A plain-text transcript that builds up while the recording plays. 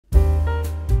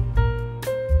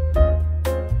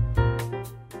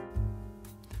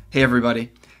Hey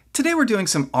everybody. Today we're doing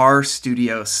some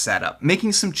RStudio setup,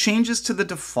 making some changes to the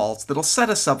defaults that'll set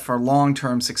us up for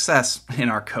long-term success in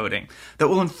our coding, that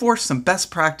will enforce some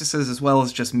best practices as well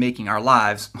as just making our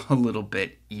lives a little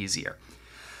bit easier.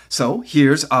 So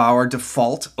here's our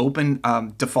default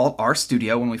default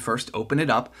RStudio when we first open it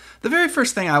up. The very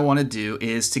first thing I want to do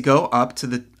is to go up to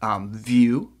the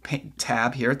View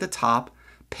tab here at the top,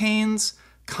 Panes,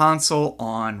 Console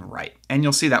on right. And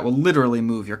you'll see that will literally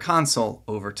move your console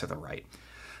over to the right.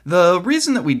 The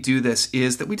reason that we do this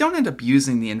is that we don't end up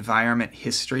using the environment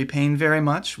history pane very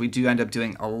much. We do end up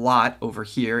doing a lot over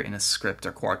here in a script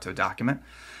or Quarto document.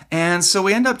 And so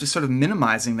we end up just sort of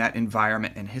minimizing that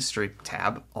environment and history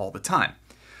tab all the time.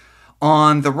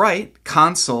 On the right,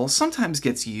 console sometimes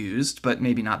gets used, but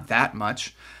maybe not that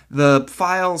much. The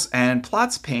files and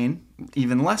plots pane,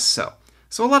 even less so.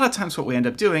 So a lot of times what we end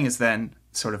up doing is then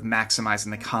sort of maximizing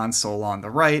the console on the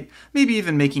right, maybe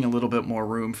even making a little bit more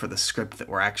room for the script that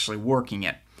we're actually working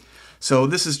in. So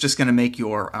this is just going to make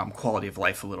your quality of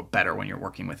life a little better when you're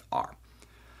working with R.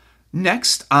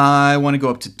 Next, I want to go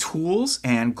up to Tools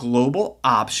and Global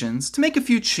Options to make a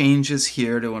few changes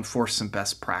here to enforce some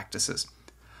best practices.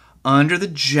 Under the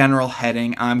General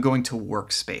heading, I'm going to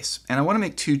Workspace, and I want to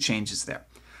make two changes there.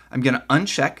 I'm going to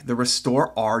uncheck the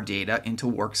Restore R data into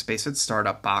Workspace at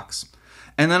Startup box.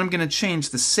 And then I'm going to change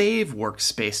the Save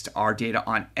Workspace to R data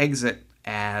on Exit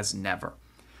as Never.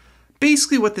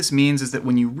 Basically what this means is that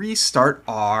when you restart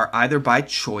R, either by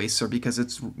choice or because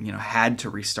it's had to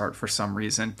restart for some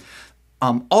reason,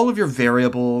 all of your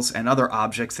variables and other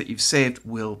objects that you've saved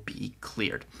will be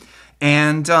cleared.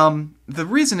 And the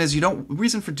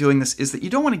reason for doing this is that you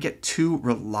don't want to get too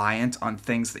reliant on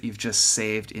things that you've just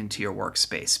saved into your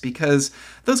workspace, because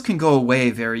those can go away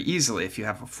very easily if you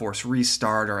have a forced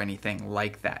restart or anything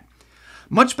like that.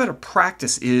 Much better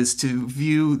practice is to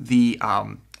view the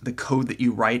code that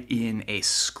you write in a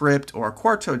script or a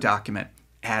Quarto document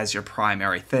as your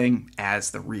primary thing,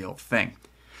 as the real thing.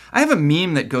 I have a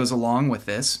meme that goes along with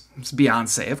this. It's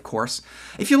Beyonce, of course.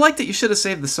 If you liked it, you should have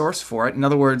saved the source for it. In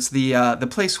other words, the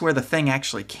place where the thing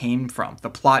actually came from. The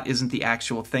plot isn't the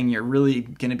actual thing you're really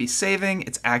going to be saving.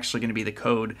 It's actually going to be the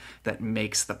code that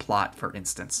makes the plot, for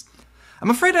instance. I'm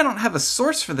afraid I don't have a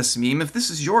source for this meme. If this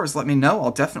is yours, let me know.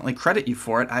 I'll definitely credit you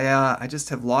for it. I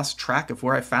just have lost track of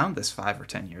where I found this 5 or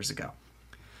 10 years ago.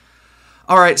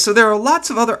 Alright, so there are lots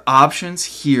of other options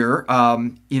here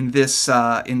in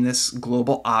this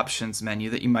global options menu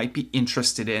that you might be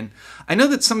interested in. I know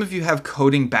that some of you have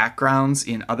coding backgrounds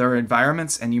in other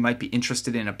environments and you might be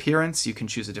interested in appearance. You can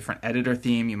choose a different editor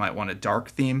theme. You might want a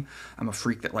dark theme. I'm a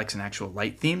freak that likes an actual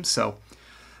light theme. So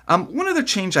one other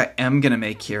change I am going to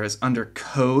make here is under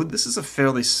Code. This is a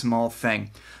fairly small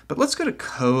thing, but let's go to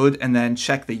Code and then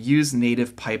check the Use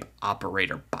Native Pipe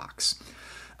Operator box.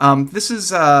 This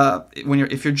is,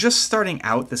 if you're just starting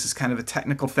out, this is kind of a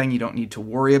technical thing you don't need to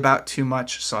worry about too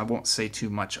much, so I won't say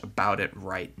too much about it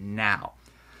right now.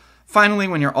 Finally,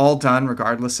 when you're all done,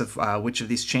 regardless of which of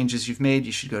these changes you've made,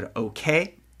 you should go to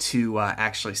OK to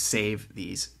actually save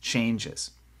these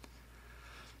changes.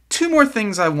 Two more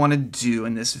things I want to do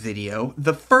in this video.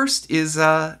 The first is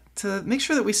to make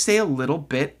sure that we stay a little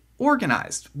bit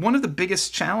organized. One of the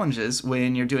biggest challenges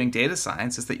when you're doing data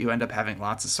science is that you end up having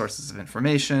lots of sources of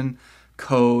information,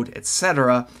 code,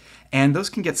 etc., and those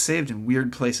can get saved in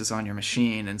weird places on your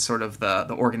machine, and sort of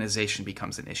the organization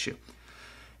becomes an issue.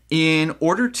 In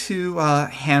order to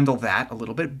handle that a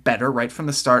little bit better right from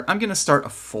the start, I'm going to start a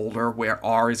folder where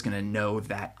R is going to know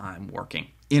that I'm working.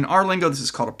 In R lingo, this is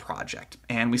called a project,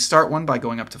 and we start one by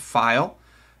going up to File,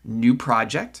 New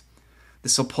Project.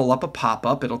 This will pull up a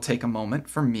pop-up. It'll take a moment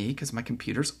for me because my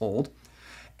computer's old.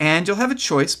 And you'll have a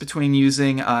choice between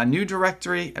using a new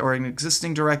directory or an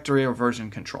existing directory or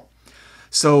version control.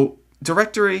 So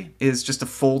directory is just a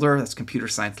folder. That's computer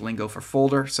science lingo for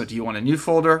folder. So do you want a new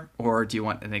folder or do you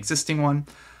want an existing one?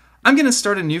 I'm going to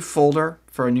start a new folder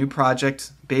for a new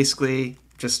project, basically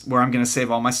just where I'm going to save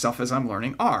all my stuff as I'm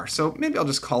learning R. So maybe I'll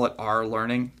just call it R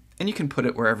Learning, and you can put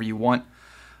it wherever you want.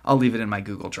 I'll leave it in my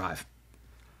Google Drive.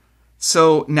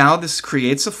 So now this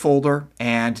creates a folder,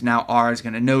 and now R is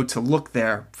going to know to look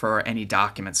there for any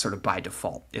documents sort of by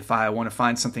default. If I want to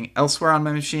find something elsewhere on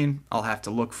my machine, I'll have to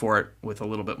look for it with a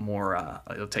little bit more,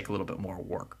 it'll take a little bit more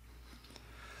work.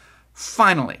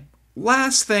 Finally,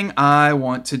 last thing I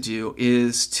want to do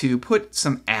is to put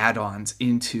some add-ons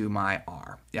into my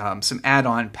R, some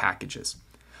add-on packages.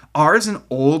 R is an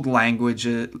old language,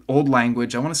 I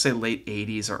want to say late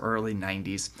 80s or early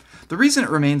 90s. The reason it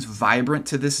remains vibrant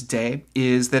to this day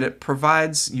is that it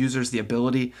provides users the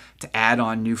ability to add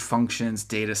on new functions,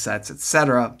 data sets,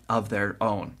 etc. of their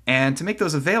own, and to make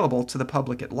those available to the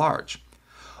public at large.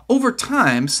 Over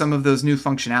time, some of those new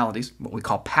functionalities, what we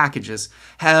call packages,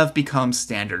 have become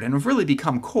standard and have really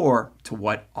become core to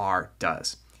what R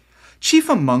does. Chief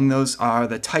among those are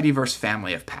the tidyverse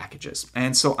family of packages.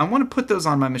 And so I want to put those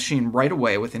on my machine right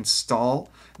away with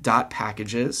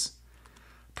install.packages,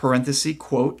 parenthesis,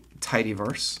 quote,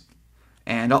 tidyverse.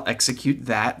 And I'll execute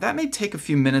that. That may take a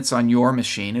few minutes on your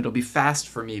machine. It'll be fast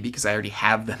for me because I already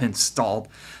have them installed.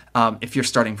 If you're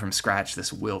starting from scratch,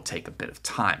 this will take a bit of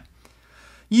time.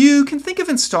 You can think of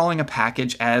installing a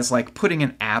package as like putting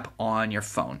an app on your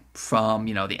phone from,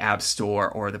 the App Store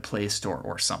or the Play Store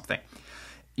or something.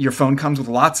 Your phone comes with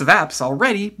lots of apps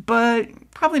already, but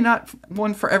probably not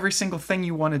one for every single thing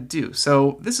you want to do.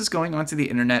 So this is going onto the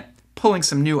internet, pulling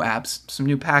some new apps, some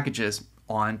new packages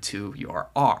onto your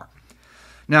R.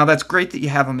 Now that's great that you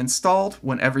have them installed.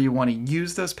 Whenever you want to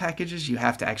use those packages, you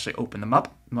have to actually open them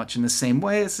up, much in the same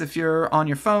way as if you're on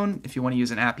your phone. If you want to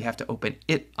use an app, you have to open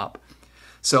it up.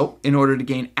 So in order to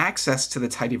gain access to the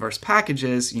tidyverse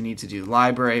packages, you need to do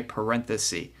library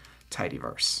parenthesis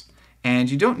tidyverse. And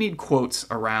you don't need quotes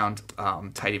around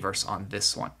tidyverse on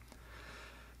this one.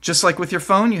 Just like with your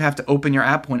phone, you have to open your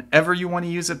app whenever you want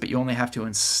to use it, but you only have to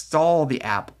install the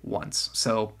app once.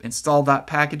 So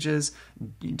install.packages,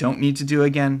 you don't need to do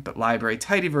again, but library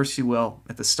tidyverse you will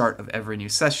at the start of every new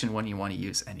session when you want to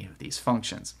use any of these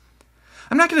functions.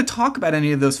 I'm not going to talk about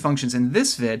any of those functions in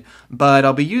this vid, but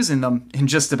I'll be using them in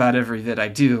just about every vid I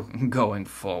do going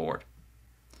forward.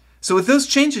 So with those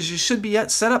changes, you should be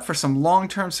set up for some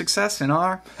long-term success in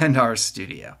R and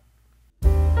RStudio.